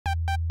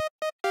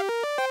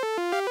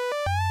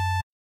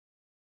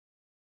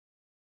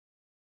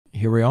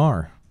here we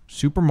are.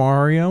 Super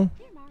Mario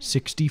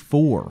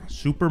 64.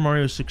 Super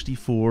Mario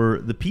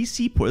 64. The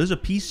PC port. There's a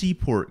PC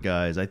port,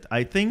 guys.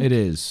 I think it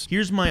is.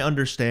 Here's my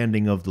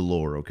understanding of the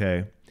lore.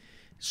 Okay,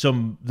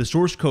 the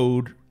source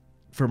code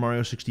for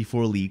Mario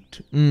 64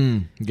 leaked.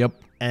 Yep.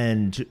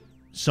 And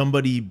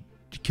somebody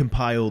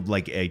compiled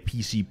like a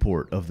PC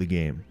port of the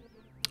game.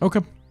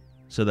 Okay.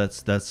 So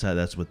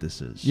that's what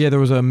this is. Yeah, there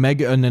was a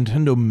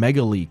Nintendo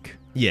Mega Leak.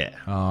 Yeah.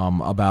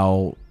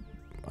 About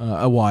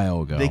a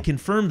while ago. They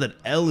confirmed that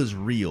L is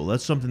real.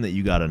 That's something that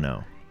you got to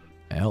know.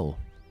 L.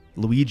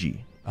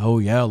 Luigi. Oh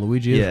yeah,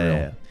 Luigi is real.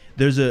 Yeah.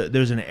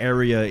 There's an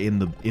area in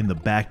the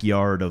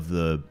backyard of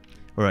the,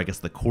 or I guess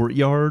the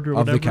courtyard or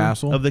whatever,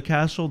 of the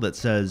castle that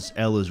says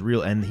L is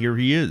real, and here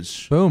he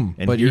is. Boom.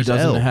 And but he doesn't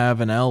L. have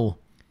an L.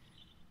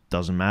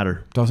 Doesn't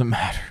matter. Doesn't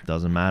matter.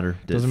 Doesn't matter.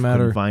 Doesn't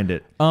matter. Couldn't find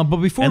it. But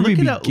before we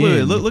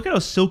begin, look at how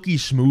silky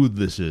smooth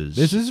this is.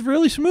 This is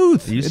really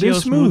smooth. You see how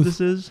smooth this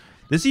is?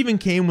 This even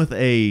came with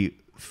a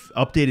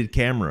updated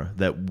camera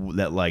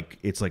that like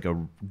it's like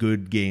a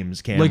good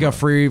games camera, like a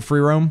free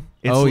roam.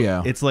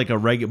 Yeah, it's like a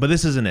regular, but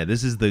this isn't it.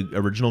 This is the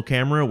original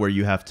camera where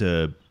you have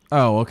to.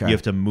 Oh, okay. You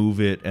have to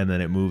move it, and then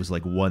it moves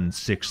like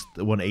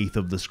 1/8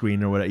 of the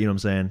screen or whatever. You know what I'm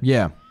saying?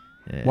 Yeah.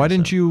 Why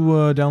didn't you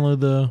download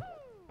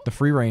the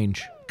free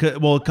range?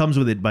 Well, it comes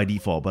with it by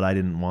default, but I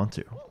didn't want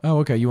to. Oh,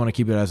 okay. You want to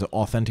keep it as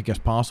authentic as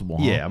possible,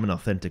 huh? Yeah, I'm an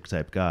authentic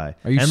type guy.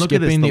 Are you and look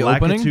at this, skipping the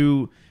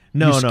opening?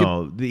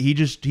 No.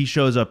 He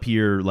shows up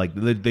here like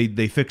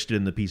they fixed it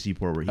in the PC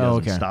port where he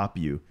doesn't stop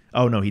you.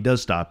 Oh no, he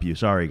does stop you.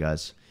 Sorry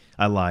guys,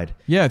 I lied.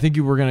 Yeah, I think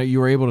you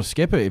were able to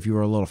skip it if you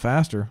were a little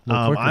faster.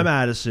 I'm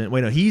Addison.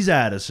 Wait, no, he's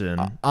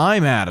Addison.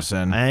 I'm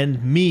Addison.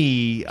 And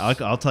me,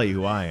 I'll tell you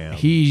who I am.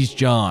 He's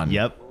John.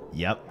 Yep.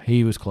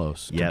 He was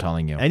close. I'm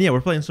telling you. And yeah, we're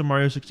playing some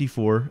Mario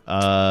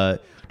 64.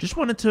 Just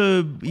wanted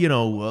to, a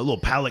little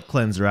palate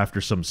cleanser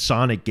after some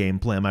Sonic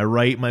gameplay. Am I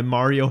right, my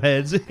Mario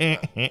heads? He's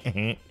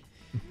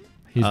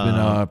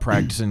been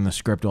practicing the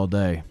script all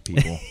day,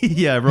 people.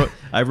 Yeah,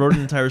 I wrote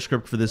an entire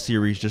script for this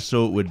series just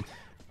so it would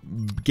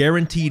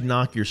guaranteed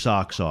knock your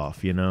socks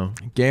off,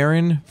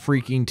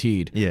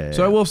 freaking-teed. Yeah.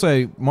 So I will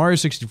say, Mario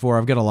 64,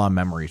 I've got a lot of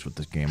memories with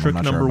this game. Trick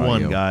I'm not number sure about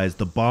one, you. guys,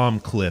 the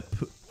bomb clip.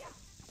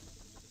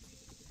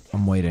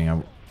 I'm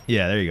waiting.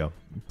 Yeah, there you go.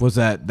 Was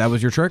that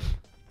was your trick?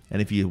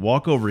 And if you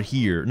walk over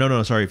here,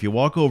 sorry, if you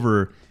walk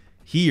over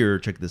here,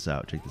 check this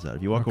out.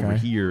 If you walk over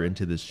here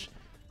into this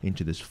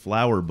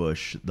flower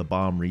bush, the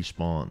bomb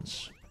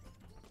respawns.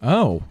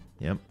 Oh.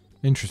 Yep.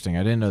 Interesting.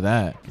 I didn't know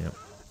that. Yep.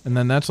 And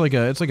then it's like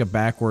a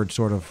backward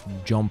sort of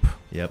jump.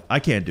 Yep. I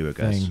can't do it,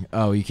 guys.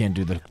 Oh, you can't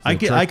do the I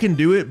trick? can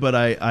do it, but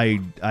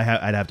I'd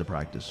have to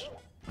practice.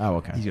 Oh,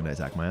 okay. He's gonna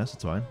attack my ass.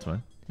 It's fine. It's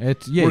fine.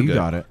 You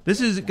got it.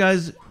 This is,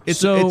 guys.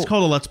 It's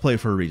called a let's play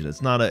for a reason.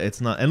 It's not.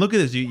 And look at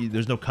this.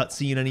 There's no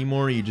cutscene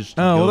anymore. You just.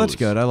 Oh, well, that's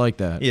good. I like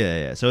that.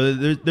 Yeah. So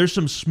there's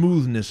some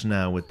smoothness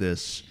now with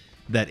this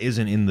that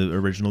isn't in the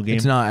original game.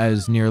 It's not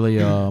as nearly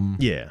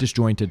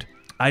disjointed.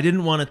 I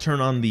didn't want to turn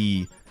on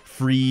the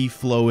free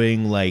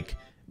flowing like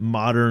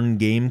modern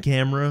game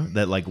camera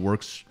that like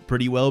works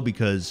pretty well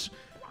because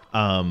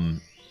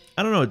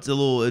I don't know,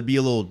 it'd be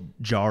a little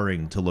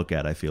jarring to look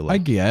at, I feel like. I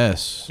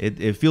guess.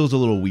 It feels a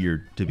little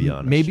weird, to be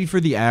honest. Maybe for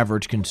the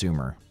average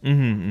consumer.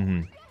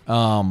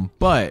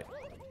 But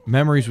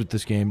memories with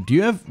this game.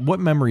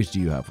 What memories do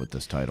you have with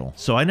this title?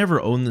 So I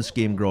never owned this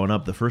game growing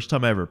up. The first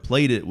time I ever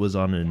played it was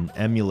on an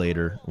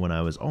emulator when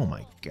I was, oh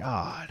my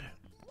God.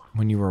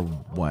 When you were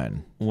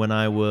when? When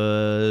I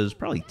was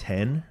probably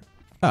 10.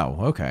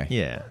 Oh, okay.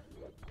 Yeah.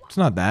 It's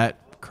not that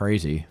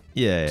crazy.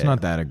 Yeah. It's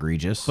not that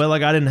egregious. But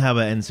like I didn't have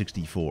an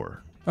N64.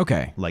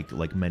 Okay.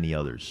 Like many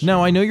others.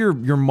 No, I know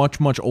you're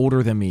much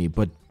older than me,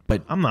 but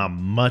I'm not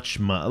much.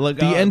 Like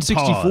the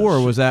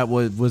N64 was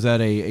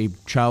that a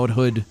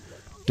childhood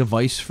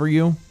device for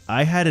you?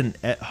 I had an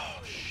all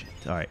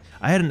right.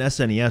 I had an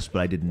SNES, but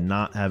I did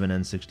not have an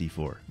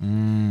N64.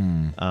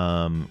 Can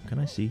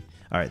I see?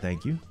 All right,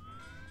 thank you.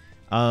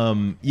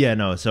 Yeah,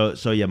 no. So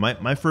yeah,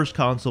 my first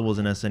console was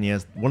an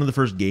SNES. One of the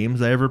first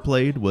games I ever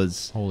played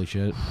was holy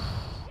shit.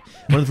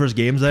 One of the first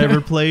games I ever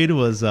played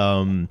was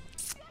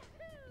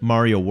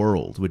Mario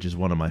World, which is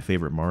one of my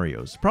favorite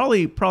Marios.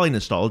 Probably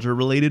nostalgia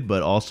related,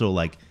 but also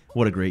like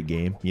what a great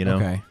game,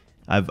 Okay.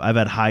 I've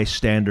had high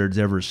standards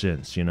ever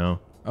since,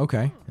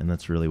 Okay. And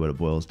that's really what it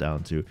boils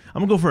down to.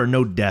 I'm gonna go for a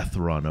no death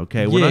run,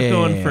 okay? We're not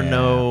going for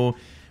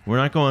we're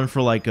not going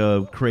for like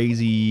a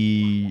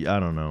crazy, I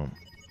don't know.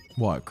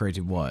 What?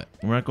 Crazy what?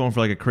 We're not going for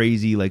like a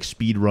crazy like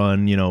speed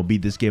run,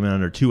 beat this game in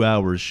under 2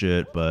 hours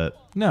shit, but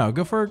no,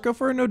 go for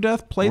a no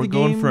death play the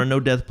game. We're going for a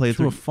no death playthrough.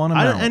 To a fun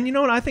amount. And you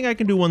know what? I think I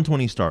can do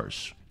 120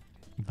 stars.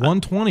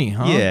 120,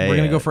 huh? Yeah, we're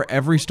gonna go for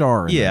every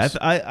star. Yeah,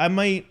 I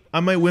might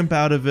wimp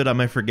out of it. I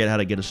might forget how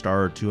to get a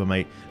star or two.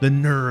 The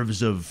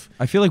nerves of.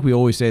 I feel like we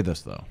always say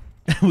this though.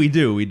 we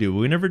do. We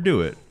never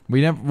do it.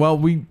 We never. Well,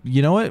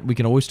 you know what? We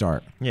can always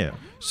start. Yeah.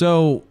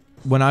 So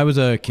when I was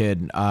a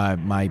kid,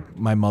 my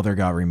mother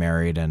got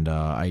remarried, and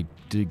I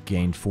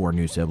gained 4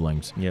 new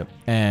siblings. Yep.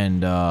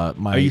 And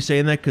Are you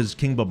saying that because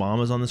King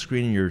Babam is on the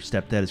screen and your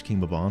stepdad is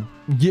King Babam?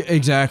 Yeah,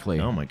 exactly.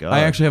 Oh my god.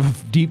 I actually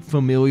have a deep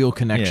familial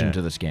connection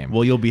to this game.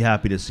 Well, you'll be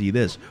happy to see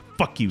this.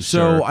 Fuck you,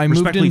 so sir. I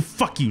moved Respectfully, in.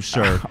 fuck you,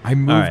 sir. I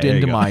moved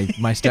into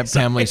my step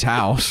family's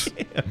house.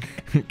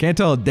 Can't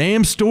tell a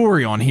damn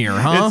story on here,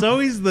 huh? It's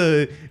always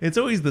the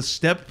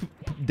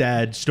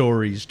stepdad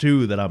stories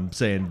too that I'm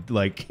saying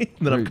like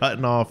that I'm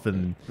cutting off.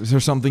 And is there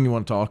something you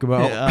want to talk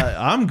about?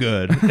 I'm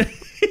good.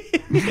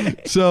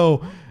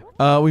 So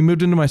we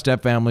moved into my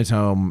step family's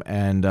home,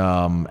 and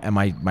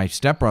my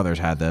stepbrothers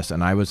had this,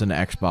 and I was an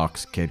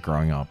Xbox kid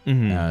growing up.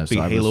 Big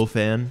Halo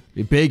fan.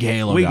 A big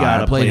Halo We guy.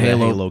 gotta I played play the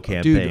Halo. Halo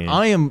campaign. Dude,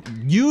 I am.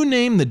 You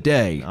name the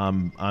day.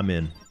 I'm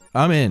in.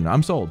 I'm in.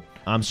 I'm sold.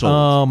 I'm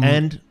sold.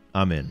 And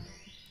I'm in.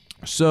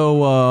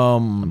 So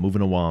I'm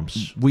moving to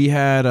Womps. we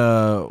had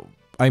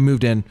I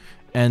moved in,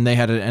 and they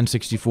had an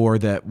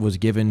N64 that was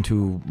given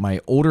to my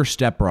older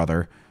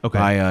stepbrother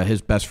by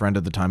his best friend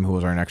at the time, who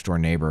was our next door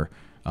neighbor.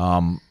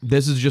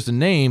 This is just a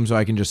name, so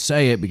I can just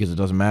say it because it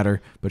doesn't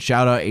matter. But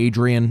shout out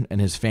Adrian and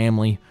his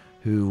family,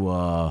 who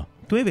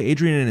Do we have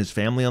Adrian and his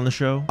family on the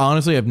show?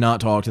 honestly have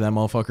not talked to that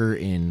motherfucker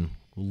in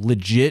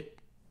legit.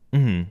 I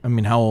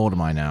mean, how old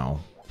am I now?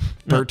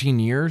 13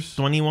 years?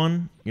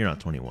 21? You're not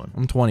 21.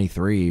 I'm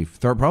 23.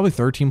 Probably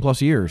 13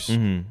 plus years.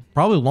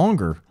 Probably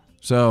longer.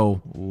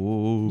 So,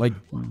 like,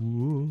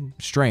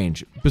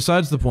 strange.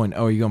 Besides the point.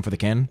 Oh, are you going for the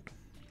Ken?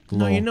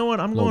 No, you know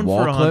what? I'm going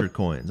for 100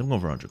 coins. I'm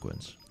going for 100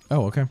 coins.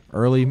 Oh, okay.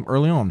 Early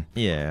on.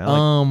 Yeah.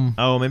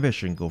 Oh, maybe I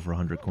shouldn't go for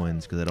 100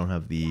 coins because I don't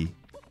have the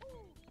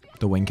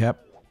wing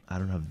cap. I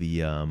don't have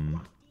the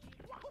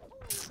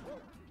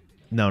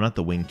No, not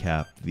the wing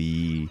cap.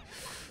 The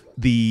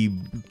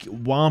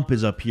Womp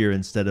is up here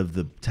instead of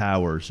the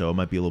tower, so it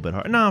might be a little bit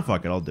hard. Nah,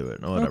 fuck it. I'll do it.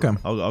 No, whatever. Okay.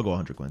 I'll go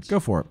 100 coins. Go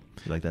for it.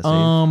 You like that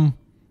save?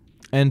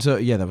 And so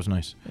yeah, that was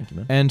nice. Thank you,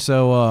 man. And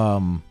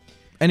so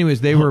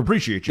anyways, they were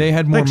appreciate you. They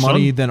had more Thanks,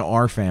 money son. than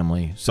our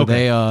family. So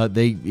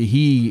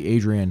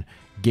Adrian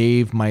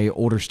gave my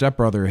older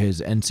stepbrother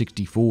his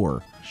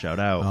N64. Shout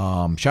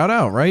out. Shout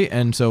out, right?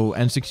 And so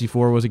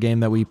N64 was a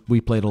game that we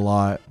played a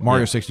lot.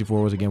 Mario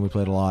 64 was a game we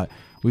played a lot.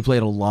 We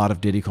played a lot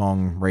of Diddy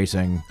Kong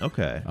Racing.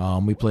 Okay.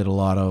 We played a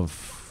lot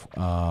of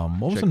what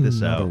was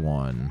another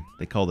one?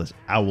 They call this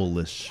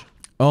Owlish.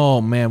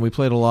 Oh man, we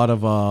played a lot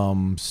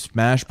of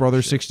Smash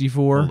Brothers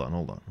 64.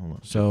 Hold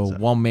on. So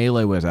while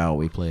Melee was out,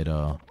 we played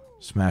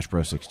Smash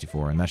Bros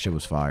 64, and that shit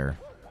was fire.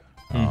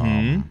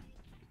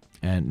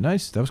 And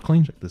nice, that was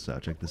clean. Check this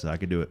out. I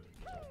could do it.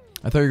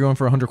 I thought you were going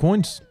for 100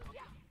 coins.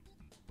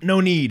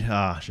 No need.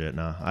 Ah, shit.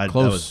 Nah. That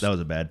was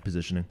a bad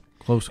positioning.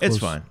 Close. It's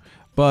fine.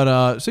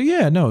 But so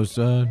yeah, no, it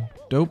was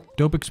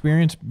dope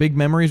experience. Big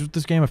memories with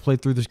this game. I've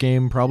played through this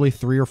game probably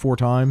 3 or 4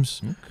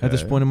 times at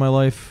this point in my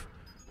life.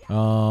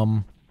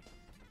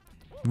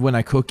 When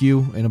I cook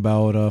you in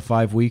about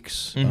 5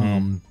 weeks,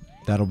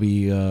 that'll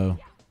be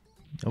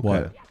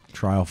what,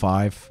 trial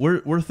 5.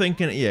 We're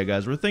thinking,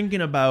 guys, we're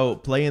thinking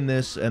about playing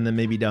this and then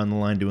maybe down the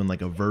line doing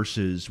like a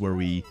versus where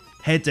we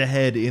head to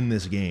head in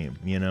this game,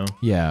 you know?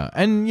 Yeah,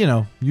 and you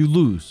know, you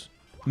lose.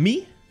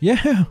 Me?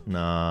 Yeah.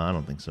 Nah, I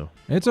don't think so.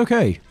 It's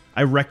okay.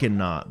 I reckon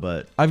not,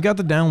 but I've got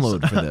the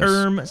download for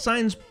this.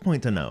 Signs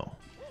point to no.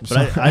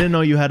 But I didn't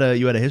know you had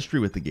a history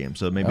with the game,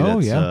 so maybe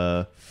that's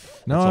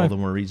all the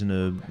more reason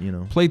to, you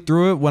know. Played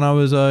through it when I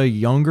was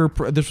younger.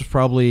 This was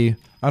probably,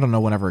 I don't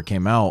know whenever it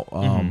came out,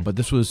 but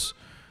this was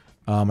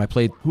I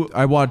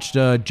watched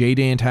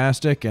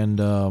Jay-Dantastic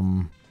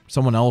and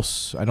someone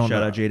else. I don't know.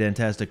 Shout out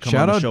Jay-Dantastic. Come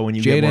Shout on the out show when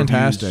you get more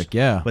views.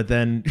 Yeah. But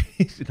then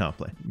not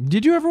play.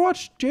 Did you ever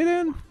watch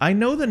Jay-Dan? I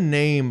know the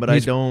name, but I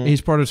don't.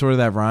 He's part of sort of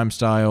that rhyme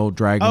style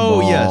Dragon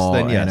Ball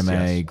anime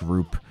yes.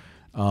 group.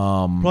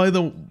 Probably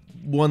the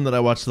one that I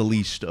watched the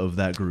least of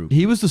that group.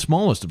 He was the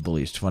smallest of the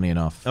least, funny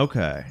enough.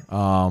 Okay.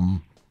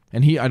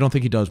 And I don't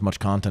think he does much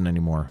content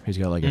anymore. He's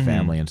got like a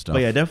family and stuff.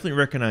 But yeah, I definitely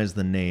recognize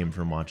the name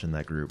from watching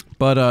that group.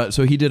 But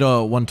so he did a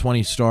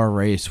 120-star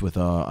race with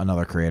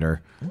another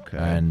creator. Okay.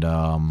 And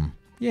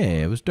yeah,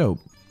 it was dope.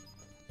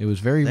 It was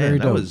very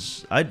dope.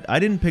 I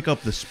didn't pick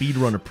up the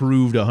speedrun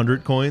approved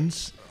 100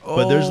 coins,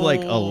 but there's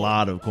like a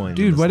lot of coins.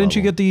 Dude, why didn't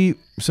you get the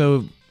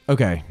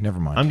okay, never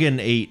mind. I'm getting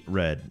 8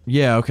 red.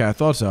 Yeah, okay, I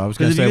thought so. I was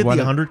going to say, if you get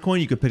the 100 coin,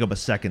 you could pick up a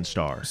second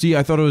star. See,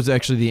 I thought it was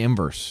actually the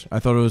inverse. I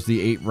thought it was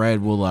the 8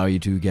 red will allow you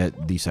to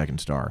get the second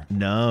star.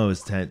 No,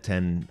 it's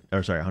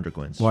 100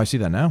 coins. Well, I see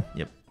that now.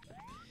 Yep.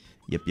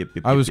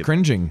 I was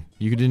cringing.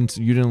 You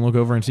didn't look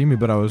over and see me,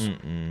 but I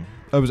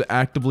was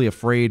actively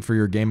afraid for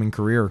your gaming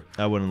career.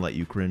 I wouldn't let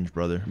you cringe,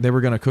 brother. They were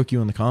going to cook you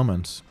in the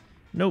comments.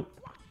 Nope.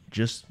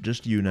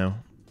 Just you now.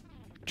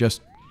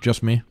 Just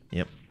me?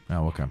 Yep.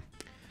 Oh, okay.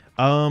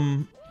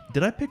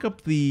 Did I pick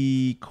up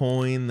the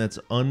coin that's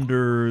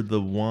under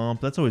the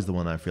Womp? That's always the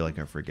one I feel like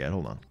I forget.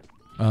 Hold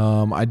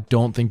on. I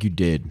don't think you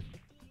did.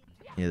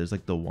 Yeah, there's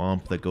like the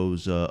Womp that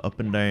goes up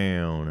and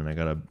down, and I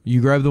gotta.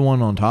 You grabbed the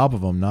one on top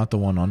of them, not the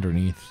one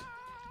underneath.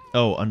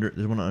 Oh,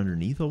 there's one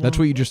underneath of them? That's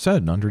what you just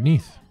said,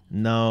 underneath.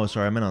 No,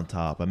 sorry, I meant on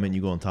top. I meant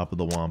you go on top of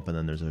the Womp, and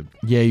then there's a...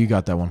 Yeah, you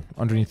got that one.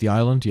 Underneath the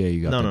island? Yeah,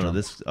 you got that. No,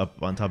 this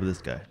up on top of this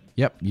guy.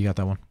 Yep, you got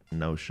that one.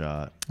 No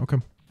shot. Okay.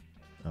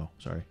 Oh,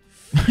 sorry.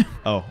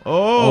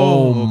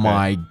 Oh okay.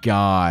 my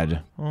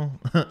God. Well,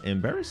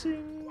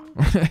 embarrassing.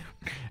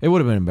 It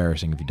would have been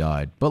embarrassing if you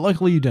died, but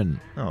luckily you didn't.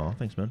 Oh,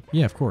 thanks, man.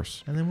 Yeah, of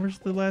course. And then where's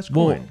the last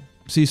Well, coin?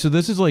 see, so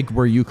this is like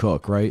where you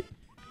cook, right?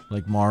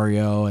 Like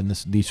Mario and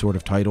these sort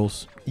of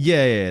titles.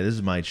 Yeah, this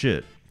is my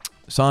shit.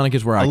 Sonic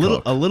is where I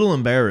cook. A little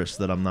embarrassed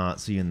that I'm not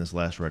seeing this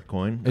last red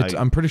coin.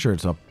 I'm pretty sure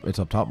it's up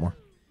top more.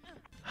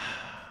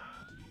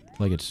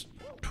 Like it's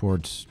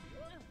towards...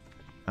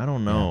 I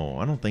don't know.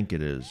 Yeah. I don't think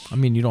it is. I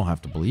mean, you don't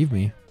have to believe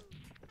me.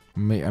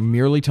 I'm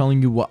merely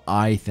telling you what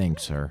I think,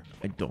 sir.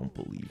 I don't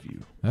believe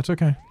you. That's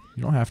okay.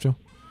 You don't have to.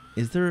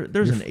 Is there...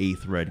 There's an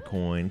 8th red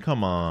coin.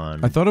 Come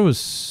on. I thought it was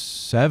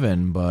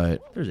 7,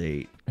 but... There's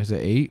 8. Is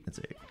it 8? It's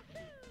 8.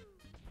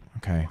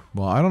 Okay.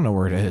 Well, I don't know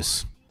where it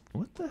is.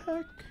 What the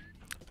heck?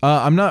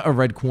 I'm not a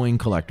red coin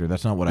collector.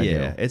 That's not what I do.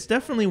 Yeah, it's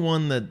definitely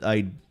one that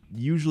I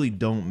usually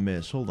don't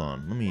miss. Hold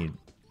on. Let me...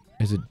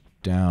 Is it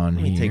down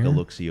here? Let me take a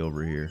look-see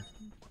over here.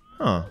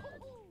 Huh.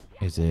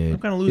 Is it... I'm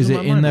kind of losing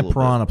my mind in a that little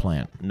piranha bit.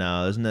 plant?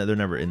 No, they're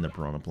never in the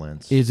piranha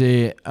plants. Is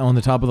it on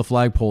the top of the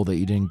flagpole that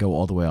you didn't go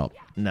all the way up?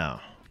 No.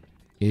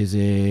 Is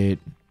it...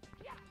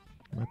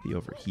 Might be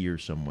over here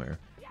somewhere.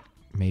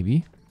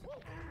 Maybe.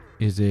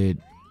 Is it...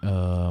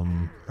 Oh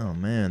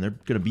man, they're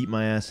gonna beat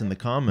my ass in the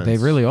comments. They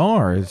really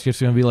are. It's just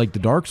gonna be like the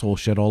Dark Souls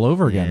shit all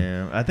over again.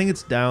 Yeah, I think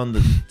it's down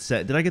the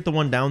set. Did I get the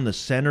one down the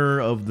center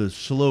of the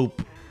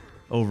slope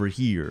over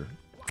here?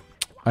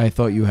 I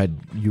thought you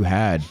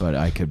had, but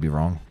I could be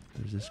wrong.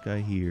 There's this guy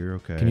here.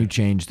 Okay. Can you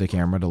change the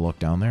camera to look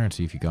down there and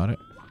see if you got it?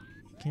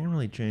 Can't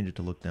really change it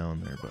to look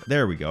down there, but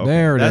there we go. Okay.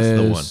 There it is.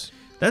 That's the one.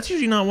 That's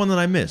usually not one that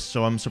I miss,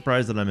 so I'm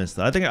surprised that I missed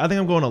that. I think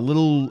I'm going a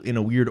little in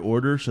a weird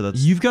order, so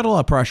that's... You've got a lot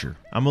of pressure.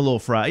 I'm a little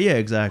fried. Yeah,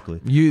 exactly.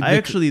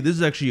 This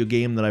is actually a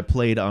game that I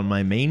played on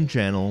my main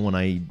channel when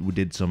I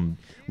did some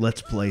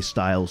Let's Play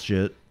style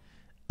shit.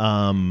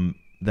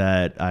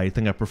 That I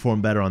think I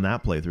performed better on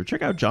that playthrough.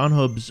 Check out John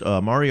Hub's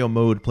Mario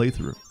Mode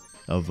playthrough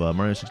of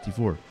Mario 64.